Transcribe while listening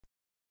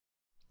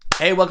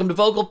Hey, welcome to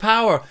Vocal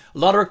Power. A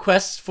lot of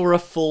requests for a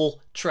full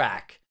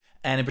track.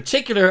 And in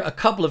particular, a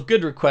couple of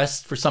good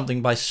requests for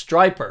something by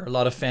Stryper. A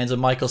lot of fans of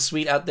Michael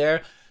Sweet out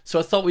there. So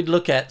I thought we'd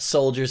look at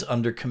Soldiers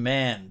Under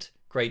Command.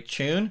 Great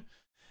tune.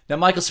 Now,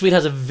 Michael Sweet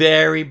has a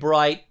very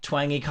bright,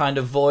 twangy kind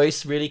of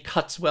voice. Really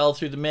cuts well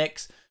through the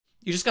mix.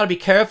 You just got to be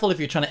careful if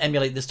you're trying to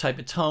emulate this type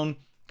of tone,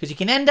 because you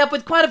can end up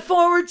with quite a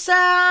forward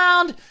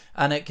sound.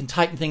 And it can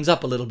tighten things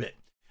up a little bit.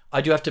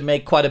 I do have to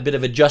make quite a bit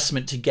of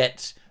adjustment to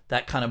get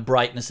that kind of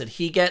brightness that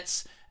he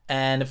gets,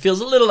 and it feels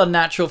a little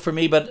unnatural for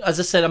me, but as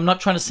I said, I'm not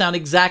trying to sound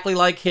exactly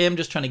like him,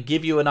 just trying to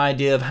give you an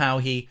idea of how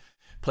he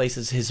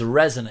places his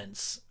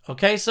resonance.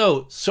 Okay,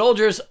 so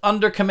Soldiers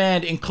Under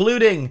Command,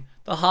 including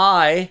the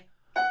high,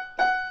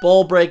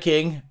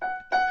 ball-breaking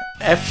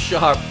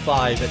F-sharp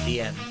 5 at the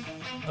end.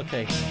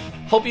 Okay,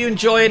 hope you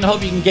enjoy it and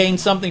hope you can gain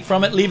something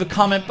from it. Leave a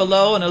comment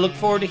below, and I look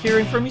forward to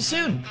hearing from you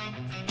soon.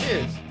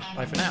 Cheers.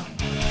 Bye for now.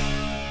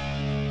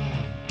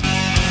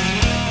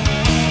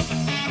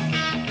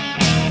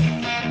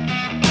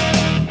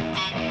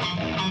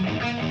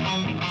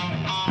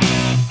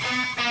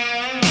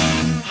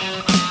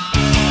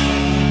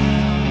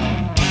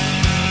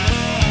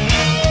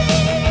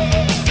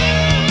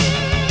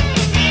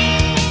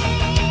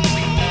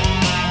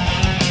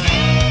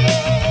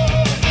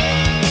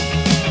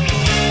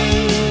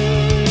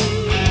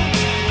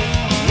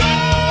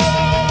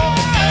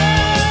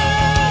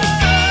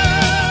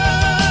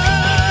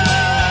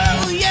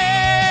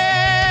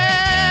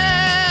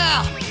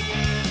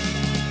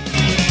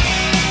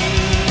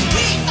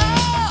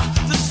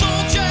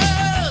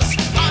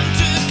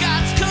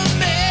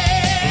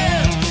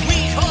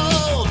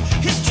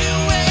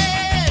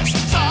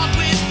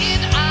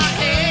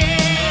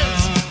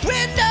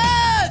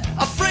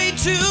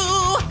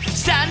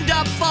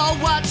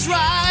 What's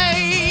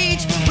right?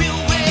 We'll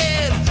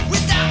win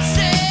without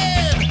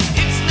sin.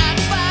 It's not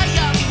by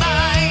our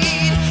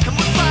might, and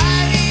we're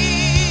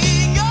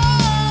fighting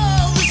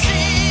all the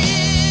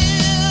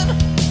sin.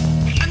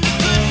 And the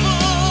good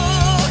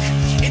book,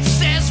 it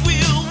says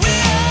we'll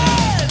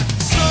win.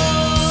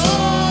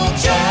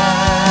 Soldiers,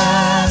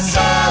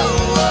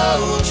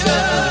 soldiers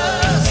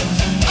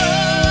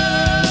under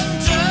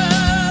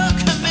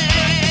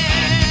command.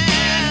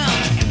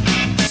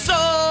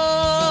 Soldiers,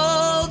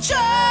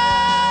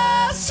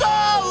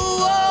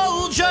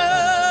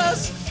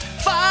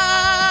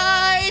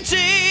 fighting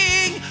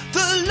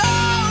the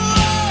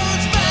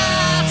Lord's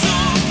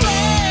battle plan.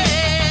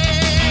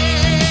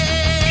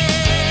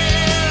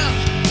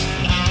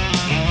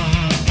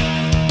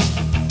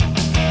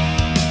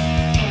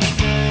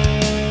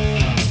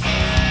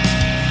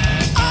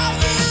 Are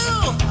you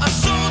a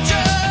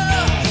soldier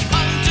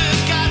under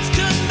God's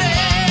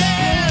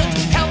command?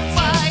 Help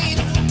fight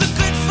the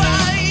good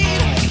fight.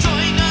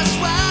 Join us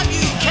while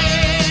you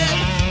can.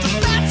 The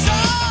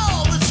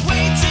battle that's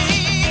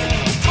waiting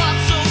is fought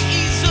so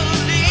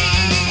easily.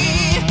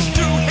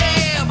 Through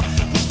him,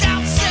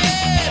 without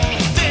sin,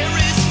 there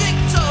is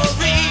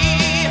victory.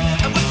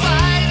 And we're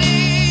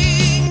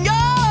fighting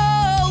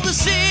all the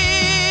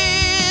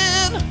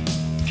sin.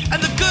 And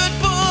the good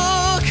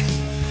book,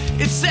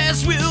 it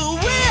says we'll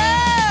win.